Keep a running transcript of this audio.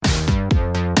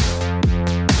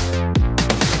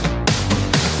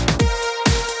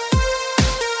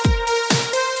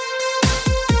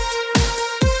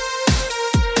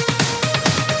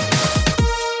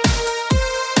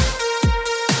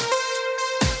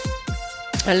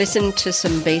I listened to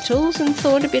some Beatles and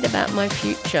thought a bit about my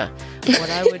future. What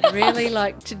I would really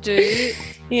like to do.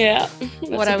 Yeah.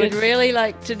 What I would really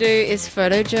like to do is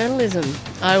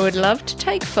photojournalism. I would love to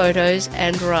take photos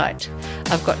and write.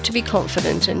 I've got to be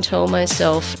confident and tell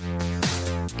myself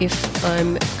if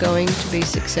I'm going to be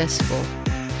successful.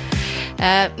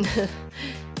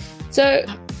 So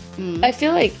I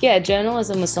feel like,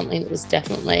 journalism was something that was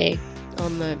definitely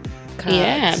on the cards.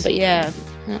 Yeah,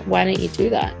 but why don't you do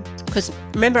that? Because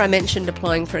remember I mentioned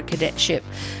applying for a cadetship,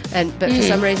 but for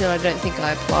some reason I don't think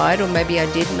I applied, or maybe I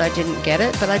did and I didn't get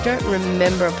it, but I don't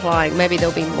remember applying. Maybe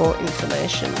there'll be more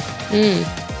information.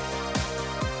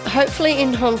 Hopefully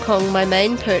in Hong Kong my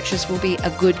main purchase will be a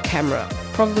good camera,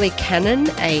 probably Canon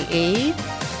AE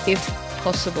if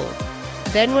possible.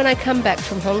 Then when I come back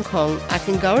from Hong Kong I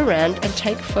can go around and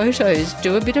take photos,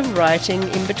 do a bit of writing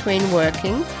in between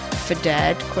working for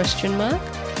Dad, ?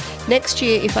 Next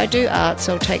year, if I do arts,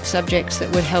 I'll take subjects that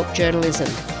would help journalism,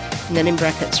 and then in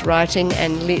brackets, writing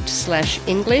and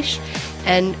lit/English,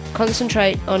 and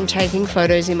concentrate on taking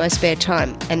photos in my spare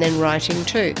time, and then writing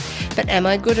too. But am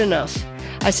I good enough?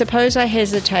 I suppose I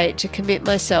hesitate to commit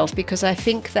myself because I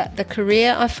think that the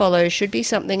career I follow should be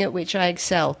something at which I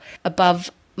excel above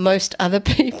most other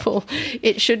people.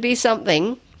 It should be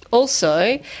something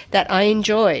also that I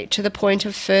enjoy to the point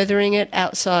of furthering it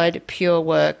outside pure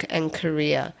work and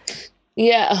career.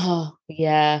 Yeah. Oh,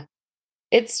 yeah.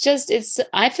 I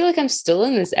feel like I'm still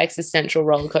in this existential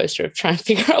roller coaster of trying to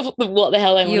figure out what the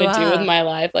hell I want to do with my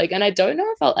life. And I don't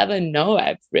know if I'll ever know,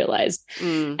 I've realized.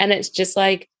 And it's just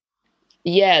like,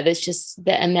 there's just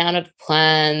the amount of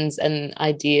plans and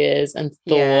ideas and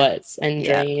thoughts and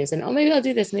dreams and, maybe I'll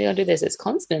do this, maybe I'll do this. It's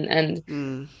constant.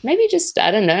 And maybe just,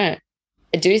 I don't know.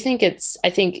 I think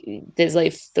there's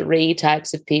like 3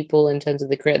 types of people in terms of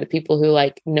the career. The people who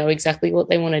know exactly what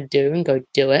they want to do and go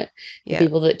do it. The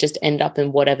people that just end up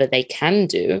in whatever they can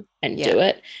do and do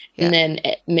it. And then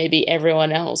maybe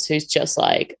everyone else who's just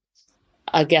like,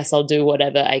 I guess I'll do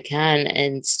whatever I can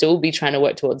and still be trying to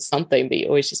work towards something, but you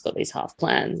always just got these half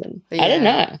plans. And I don't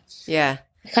know. Yeah.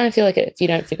 I kind of feel like if you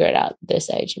don't figure it out at this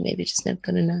age, you're maybe just never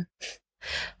going to know.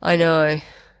 I know.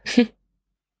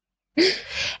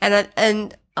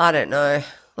 And I don't know,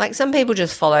 some people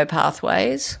just follow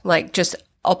pathways, just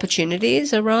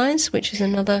opportunities arise, which is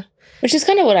kind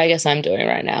of what I guess I'm doing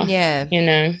right now. Yeah.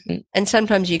 And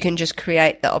sometimes you can just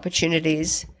create the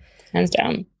opportunities. Hands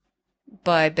down.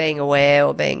 By being aware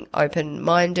or being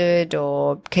open-minded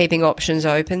or keeping options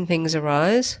open, things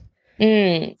arise.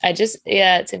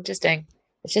 It's interesting.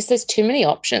 It's just there's too many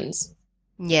options.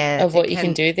 Yeah, of what you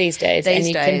can do these days. And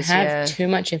you can have too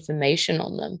much information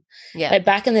on them. Yeah.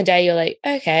 Back in the day, you're like,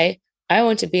 okay, I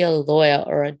want to be a lawyer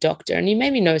or a doctor. And you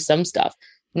maybe know some stuff.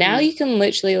 Now you can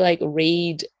literally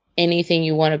read anything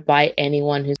you want to by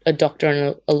anyone who's a doctor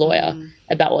and a lawyer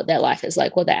about what their life is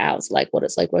like, what their hours like, what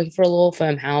it's like working for a law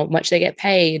firm, how much they get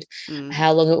paid,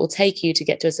 how long it will take you to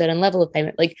get to a certain level of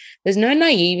payment. There's no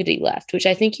naivety left, which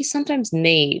I think you sometimes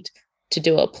need to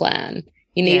do a plan.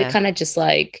 You need to kind of just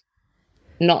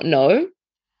not know.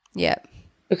 Yeah.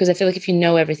 Because I feel like if you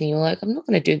know everything, you're like, I'm not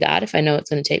going to do that if I know it's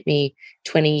going to take me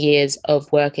 20 years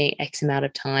of working X amount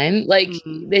of time.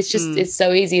 It's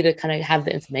so easy to kind of have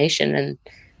the information. And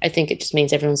I think it just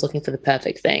means everyone's looking for the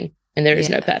perfect thing. And there is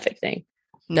no perfect thing.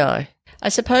 No. I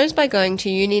suppose by going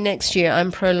to uni next year,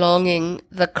 I'm prolonging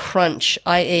the crunch,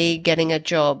 i.e. getting a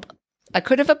job. I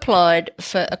could have applied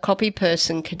for a copy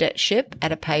person cadetship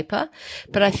at a paper,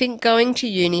 but I think going to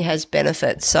uni has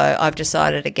benefits, so I've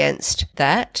decided against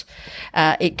that.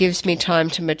 It gives me time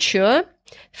to mature,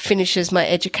 finishes my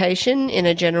education in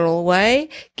a general way,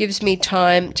 gives me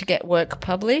time to get work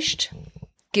published,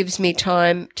 gives me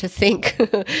time to think.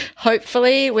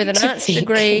 Hopefully, with an arts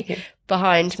degree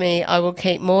behind me, I will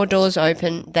keep more doors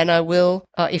open than I will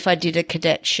if I did a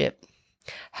cadetship.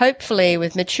 Hopefully,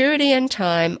 with maturity and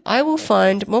time, I will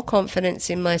find more confidence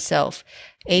in myself,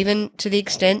 even to the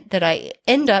extent that I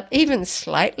end up even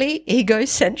slightly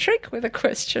egocentric with a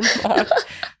question mark.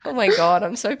 Oh my God,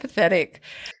 I'm so pathetic.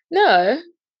 No,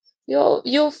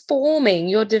 you're forming,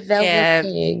 you're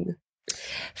developing. Yeah.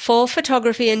 For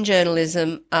photography and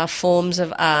journalism are forms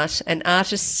of art, and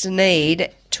artists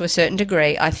need, to a certain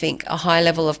degree, I think, a high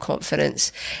level of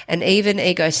confidence and even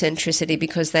egocentricity,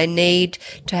 because they need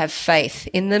to have faith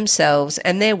in themselves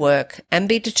and their work and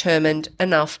be determined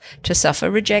enough to suffer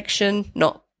rejection,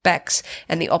 knockbacks,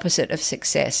 and the opposite of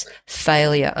success,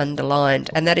 failure underlined.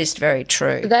 And that is very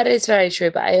true. That is very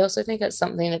true, but I also think it's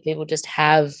something that people just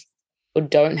have or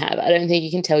don't have. I don't think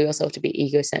you can tell yourself to be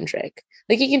egocentric.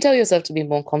 You can tell yourself to be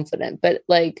more confident, but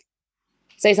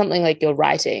say something like you're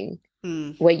writing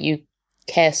where you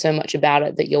care so much about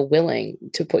it that you're willing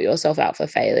to put yourself out for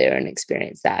failure and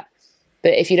experience that.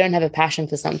 But if you don't have a passion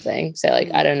for something, say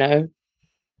like, I don't know,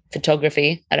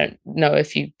 photography, I don't know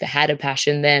if you had a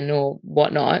passion then or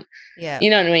whatnot. Yeah. You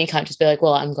know what I mean? You can't just be like,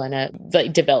 well, I'm going to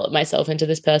like develop myself into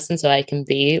this person so I can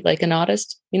be like an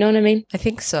artist. You know what I mean? I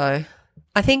think so.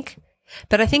 I think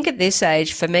at this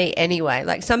age, for me anyway,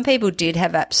 like some people did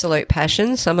have absolute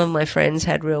passions. Some of my friends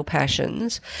had real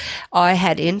passions. I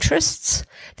had interests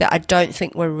that I don't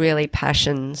think were really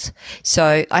passions.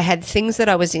 So I had things that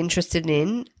I was interested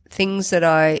in, things that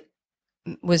I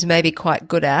was maybe quite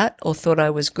good at or thought I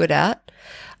was good at.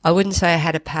 I wouldn't say I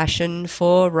had a passion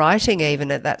for writing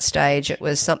even at that stage. It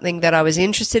was something that I was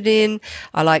interested in.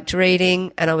 I liked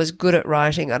reading and I was good at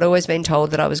writing. I'd always been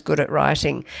told that I was good at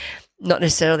writing. Not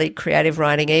necessarily creative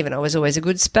writing even. I was always a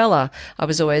good speller. I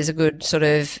was always a good sort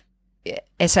of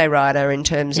essay writer in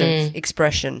terms of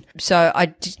expression. So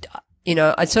I'd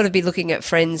sort of be looking at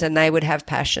friends and they would have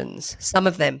passions, some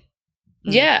of them.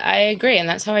 Yeah, I agree. And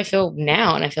that's how I feel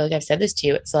now. And I feel like I've said this to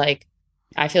you. It's like,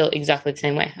 I feel exactly the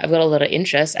same way. I've got a lot of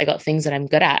interests. I got things that I'm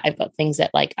good at. I've got things that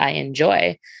like I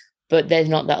enjoy, but there's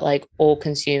not that like all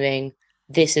consuming,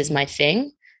 this is my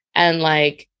thing. And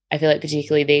like, I feel like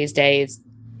particularly these days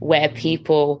where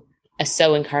people are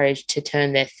so encouraged to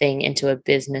turn their thing into a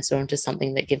business or into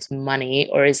something that gives money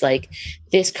or is like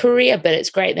this career, but it's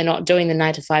great. They're not doing the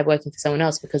 9 to 5 working for someone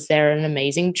else because they're an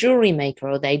amazing jewelry maker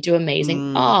or they do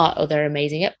amazing art or they're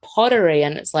amazing at pottery.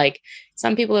 And it's like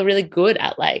some people are really good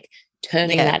at like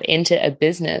turning that into a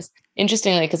business.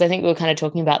 Interestingly, because I think we were kind of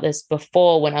talking about this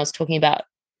before when I was talking about,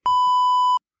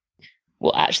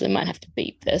 well, actually might have to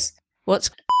beep this. What's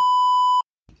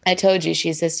I told you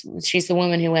she's the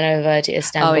woman who went over to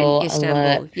Istanbul. Oh, in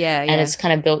Istanbul. Yeah. And has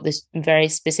kind of built this very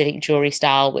specific jewelry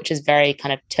style, which is very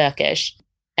kind of Turkish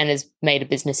and has made a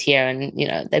business here. And, you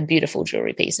know, they're beautiful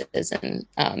jewelry pieces. And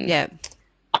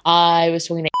I was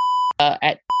talking to her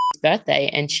at his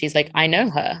birthday and she's like, I know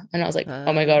her. And I was like,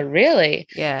 oh my God, really?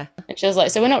 Yeah. And she was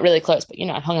like, so we're not really close, but, you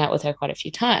know, I've hung out with her quite a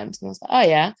few times. And I was like, oh,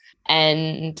 yeah.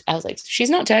 And I was like, she's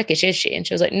not Turkish, is she? And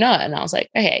she was like, no. And I was like,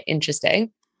 okay,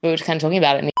 interesting. We were kind of talking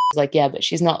about it and he was like, yeah, but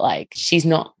she's not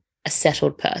a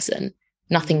settled person.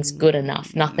 Nothing's good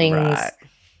enough. Nothing's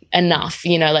enough,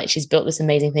 you know, like she's built this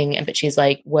amazing thing, but she's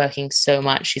like working so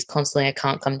much. She's constantly, I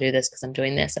can't come do this because I'm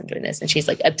doing this. And she's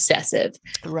like obsessive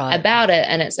about it.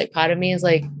 And it's like, part of me is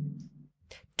like,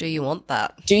 do you want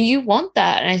that? Do you want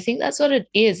that? And I think that's what it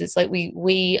is. It's like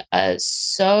we are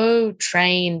so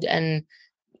trained and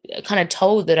kind of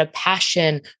told that a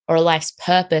passion or a life's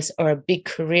purpose or a big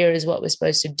career is what we're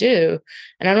supposed to do.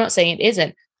 And I'm not saying it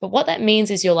isn't, but what that means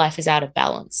is your life is out of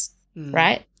balance,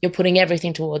 right? You're putting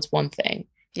everything towards one thing.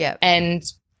 Yeah. And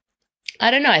I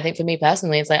don't know. I think for me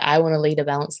personally, it's like, I want to lead a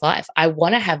balanced life. I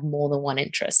want to have more than one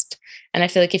interest. And I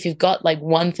feel like if you've got like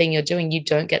one thing you're doing, you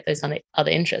don't get those other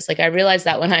interests. Like I realized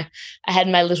that when I had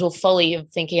my little folly of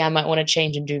thinking I might want to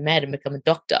change and do med and become a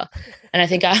doctor. And I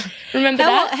think I remember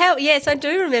that. Yes, I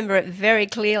do remember it very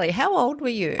clearly. How old were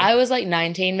you? I was like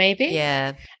 19 maybe.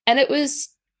 Yeah. And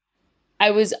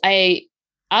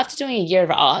after doing a year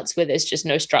of arts where there's just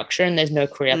no structure and there's no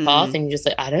career path and you're just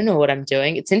like, I don't know what I'm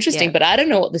doing. It's interesting, but I don't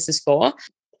know what this is for.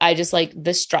 I just like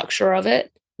the structure of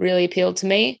it really appealed to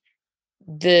me.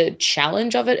 The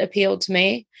challenge of it appealed to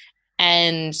me.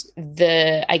 And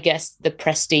the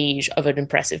prestige of an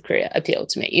impressive career appealed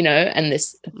to me, you know, and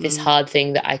this hard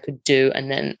thing that I could do.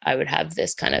 And then I would have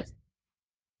this kind of.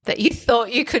 That you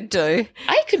thought you could do.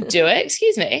 I could do it.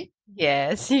 Excuse me.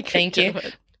 Yes, you could. Thank you.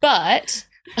 But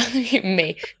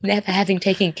me never having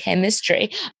taken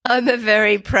chemistry. I'm a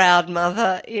very proud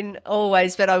mother in all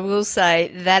ways, but I will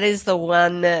say that is the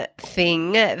one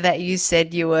thing that you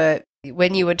said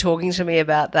when you were talking to me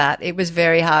about that, it was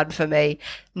very hard for me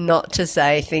not to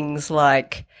say things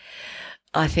like,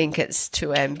 I think it's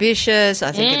too ambitious.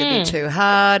 I think it'd be too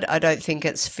hard. I don't think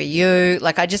it's for you.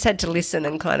 Like I just had to listen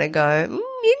and kind of go,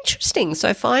 interesting.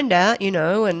 So find out, you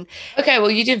know. And okay,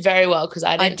 well, you did very well because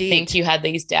I didn't think you had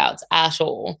these doubts at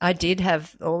all. I did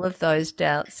have all of those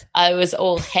doubts. I was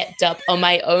all hepped up on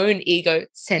my own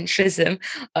egocentrism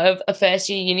of a first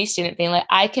year uni student being like,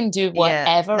 I can do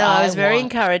whatever I was very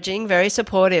encouraging, very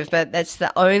supportive, but that's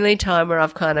the only time where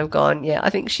I've kind of gone, I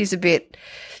think she's a bit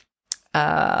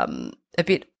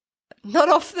not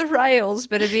off the rails,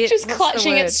 but a bit just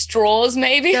clutching at straws,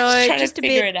 maybe. No, just trying just to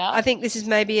figure it out. I think this is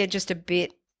maybe just a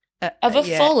bit of a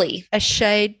folly, a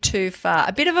shade too far,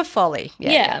 a bit of a folly.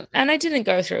 Yeah, and I didn't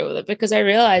go through with it because I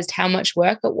realized how much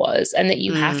work it was, and that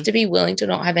you have to be willing to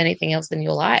not have anything else in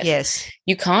your life. Yes,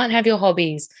 you can't have your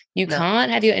hobbies, you can't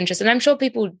have your interests, and I'm sure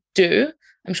people do.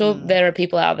 I'm sure there are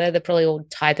people out there, they're probably all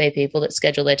type A people that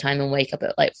schedule their time and wake up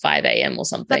at like 5 a.m. or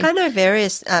something. Like I know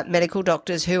various medical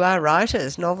doctors who are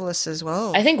writers, novelists as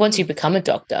well. I think once you become a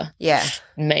doctor, yeah,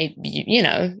 maybe, you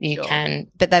know, you sure. can.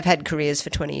 But they've had careers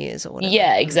for 20 years or whatever.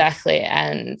 Yeah, exactly.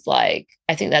 And like,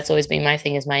 I think that's always been my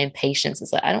thing is my impatience.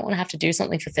 It's like, I don't want to have to do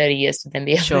something for 30 years to then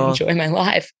be able to enjoy my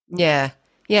life. Yeah.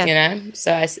 Yeah. You know,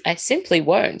 so I simply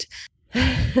won't.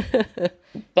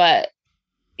 But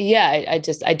yeah, I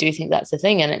do think that's the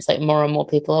thing. And it's like more and more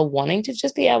people are wanting to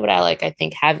just be able to, like, I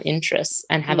think have interests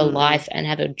and have a life and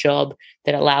have a job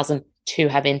that allows them to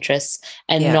have interests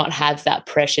and not have that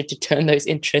pressure to turn those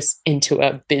interests into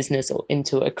a business or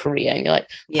into a career. And you're like,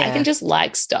 I can just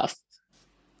like stuff.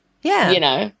 Yeah. You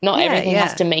know, not everything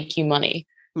has to make you money.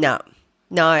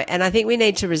 No, and I think we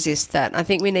need to resist that. I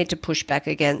think we need to push back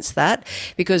against that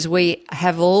because we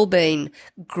have all been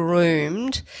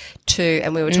groomed to,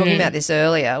 and we were talking about this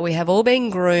earlier, we have all been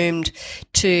groomed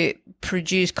to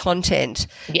produce content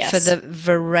for the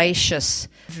voracious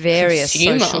various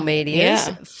social medias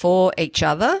for each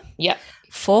other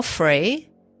for free.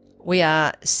 We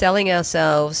are selling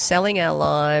ourselves, selling our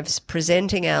lives,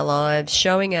 presenting our lives,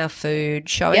 showing our food,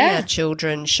 showing our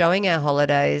children, showing our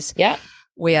holidays. Yeah.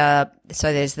 We are,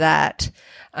 so there's that,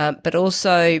 but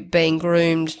also being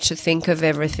groomed to think of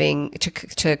everything, to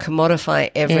commodify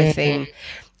everything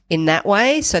in that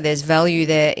way. So there's value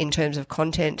there in terms of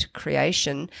content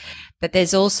creation, but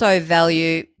there's also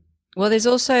value, there's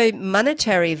also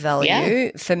monetary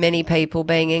value for many people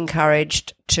being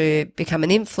encouraged to become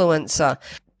an influencer,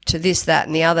 to this, that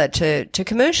and the other, to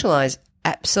commercialize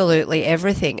absolutely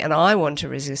everything. And I want to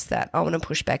resist that. I want to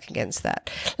push back against that.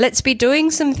 Let's be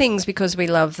doing some things because we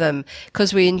love them,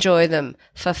 because we enjoy them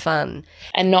for fun.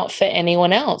 And not for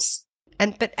anyone else.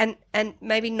 And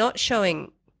maybe not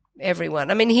showing everyone.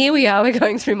 I mean, here we are, we're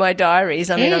going through my diaries.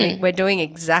 I mean, we're doing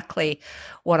exactly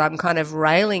what I'm kind of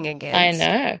railing against. I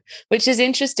know, which is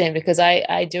interesting because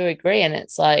I do agree. And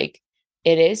it's like,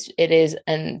 it is.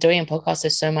 And doing a podcast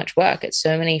is so much work. It's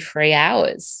so many free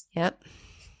hours. Yep.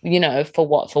 You know, for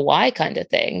what, for why kind of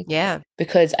thing. Yeah.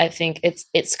 Because I think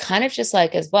it's kind of just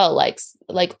like as well,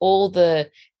 like all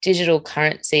the digital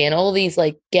currency and all these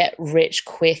like get rich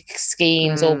quick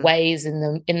schemes or ways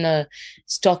in the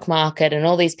stock market and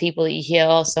all these people that you hear,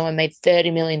 oh, someone made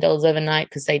 $30 million overnight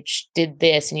because they did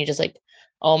this, and you're just like,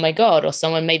 oh my God, or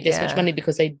someone made this much money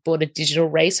because they bought a digital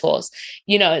racehorse.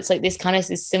 You know, it's like this kind of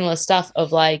this similar stuff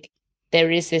of like, there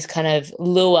is this kind of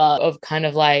lure of kind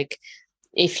of like,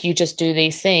 if you just do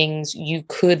these things, you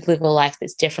could live a life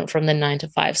that's different from the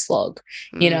 9-to-5 slog,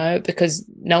 you know, because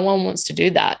no one wants to do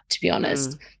that, to be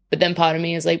honest. But then part of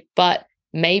me is like, but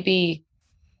maybe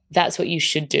that's what you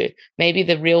should do. Maybe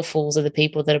the real fools are the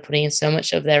people that are putting in so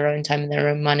much of their own time and their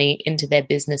own money into their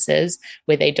businesses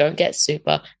where they don't get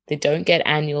super, they don't get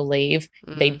annual leave,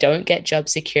 they don't get job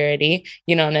security,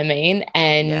 you know what I mean?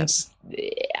 And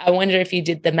I wonder if you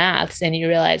did the maths and you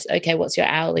realize, okay, what's your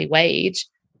hourly wage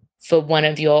for one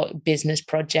of your business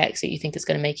projects that you think is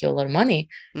going to make you a lot of money,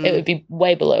 it would be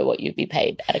way below what you'd be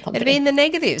paid at a company. It'd be in the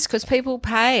negatives because people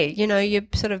pay, you know, you're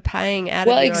sort of paying out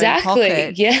of your own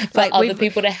pocket. Yeah, for like other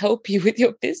people to help you with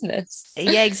your business.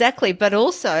 Yeah, exactly. But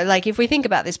also, like if we think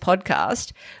about this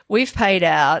podcast, we've paid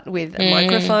out with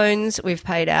microphones, we've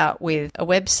paid out with a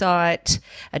website,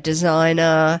 a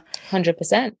designer.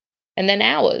 100%. And then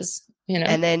hours. You know.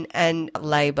 And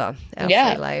labor, our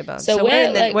free labor. So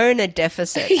we're in a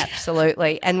deficit,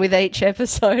 absolutely. And with each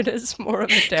episode, it's more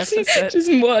of a deficit. Just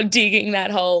more digging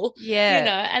that hole. Yeah. You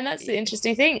know, and that's the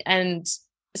interesting thing. And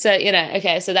so, you know,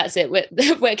 okay, so that's it.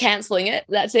 We're cancelling it.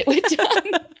 That's it. We're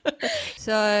done.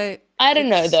 So I don't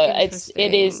know though.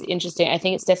 It is interesting. I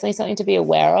think it's definitely something to be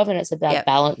aware of, and it's about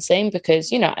balancing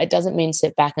because, you know, it doesn't mean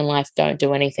sit back in life, don't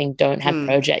do anything, don't have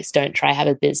projects, don't try have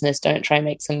a business, don't try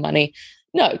make some money.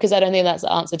 No, because I don't think that's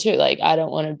the answer too. Like, I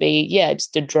don't want to be,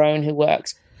 just a drone who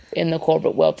works in the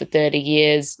corporate world for 30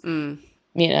 years, you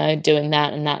know, doing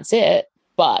that and that's it.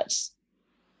 But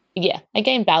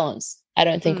again, balance. I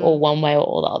don't think all one way or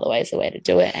all the other way is the way to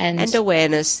do it. And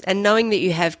awareness and knowing that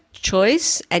you have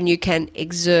choice and you can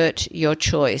exert your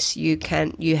choice. You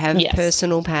have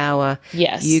personal power.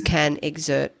 Yes. You can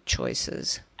exert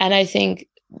choices. And I think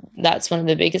that's one of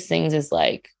the biggest things is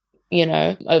like, you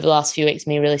know, over the last few weeks,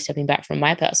 me really stepping back from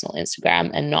my personal Instagram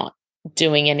and not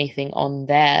doing anything on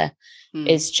there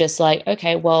is just like,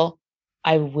 okay, well,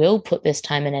 I will put this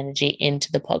time and energy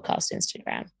into the podcast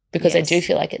Instagram because I do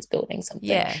feel like it's building something.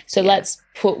 Yeah. So let's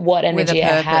put what energy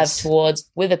I have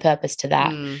towards with a purpose to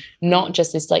that, not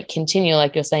just this like continue,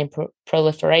 like you're saying,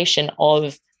 proliferation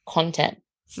of content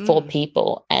for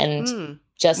people and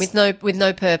just with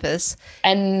no purpose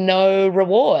and no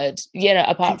reward,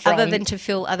 apart from other than to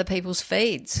fill other people's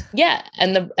feeds. Yeah,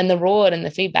 and the reward and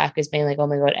the feedback is being like, oh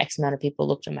my God, X amount of people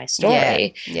looked at my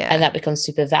story, and that becomes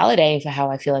super validating for how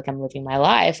I feel like I'm living my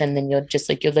life, and then you're just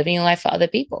like, you're living your life for other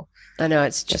people. I know,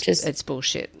 it's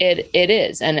bullshit. It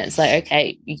is, and it's like,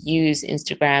 okay, use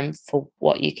Instagram for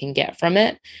what you can get from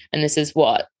it, and this is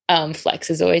what Flex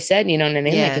has always said, you know what I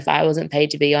mean? Like, if I wasn't paid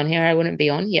to be on here, I wouldn't be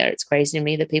on here. It's crazy to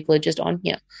me that people are just on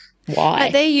here. Why?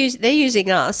 But they're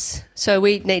using us, so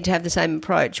we need to have the same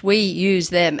approach. We use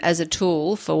them as a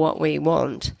tool for what we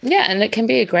want. Yeah, and it can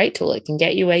be a great tool. It can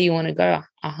get you where you want to go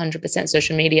 100%.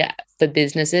 Social media for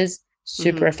businesses,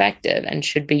 super effective and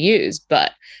should be used.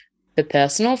 But for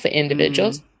personal, for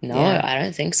individuals, no, I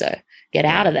don't think so. Get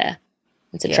out of there.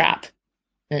 It's a trap.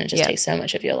 And it just takes so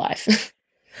much of your life.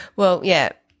 Well, yeah.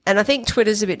 And I think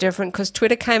Twitter's a bit different because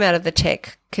Twitter came out of the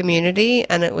tech community,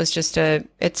 and it was just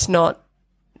it's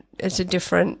a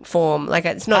different form. Like,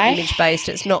 it's not image-based.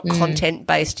 It's not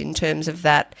content-based in terms of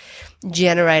that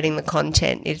generating the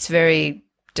content. It's very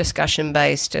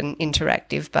discussion-based and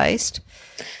interactive-based.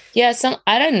 Yeah,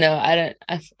 I don't know.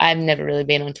 I've never really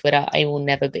been on Twitter. I will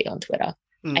never be on Twitter.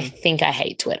 I think I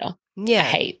hate Twitter.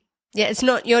 Yeah. Yeah, it's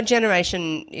not, your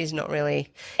generation is not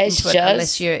really into it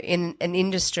unless you're in an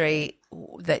industry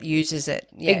that uses it.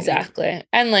 Yeah, exactly.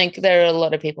 And like, there are a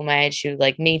lot of people my age who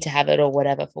like need to have it or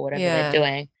whatever for whatever they're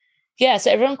doing. Yeah,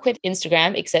 so everyone quit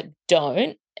Instagram except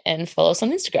don't, and follow us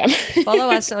on Instagram. Follow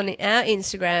us on our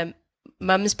Instagram,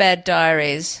 Mum's Bad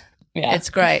Diaries. Yeah. It's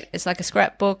great. It's like a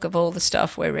scrapbook of all the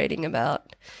stuff we're reading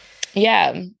about.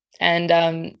 Yeah. And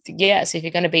so if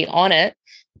you're going to be on it,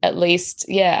 at least,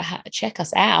 check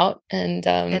us out and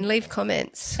leave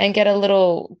comments. And get a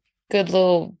good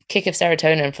little kick of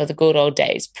serotonin for the good old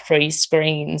days,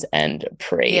 pre-screens and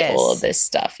all of this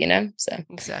stuff, So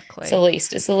exactly.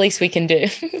 It's the least we can do.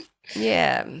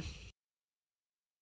 Yeah.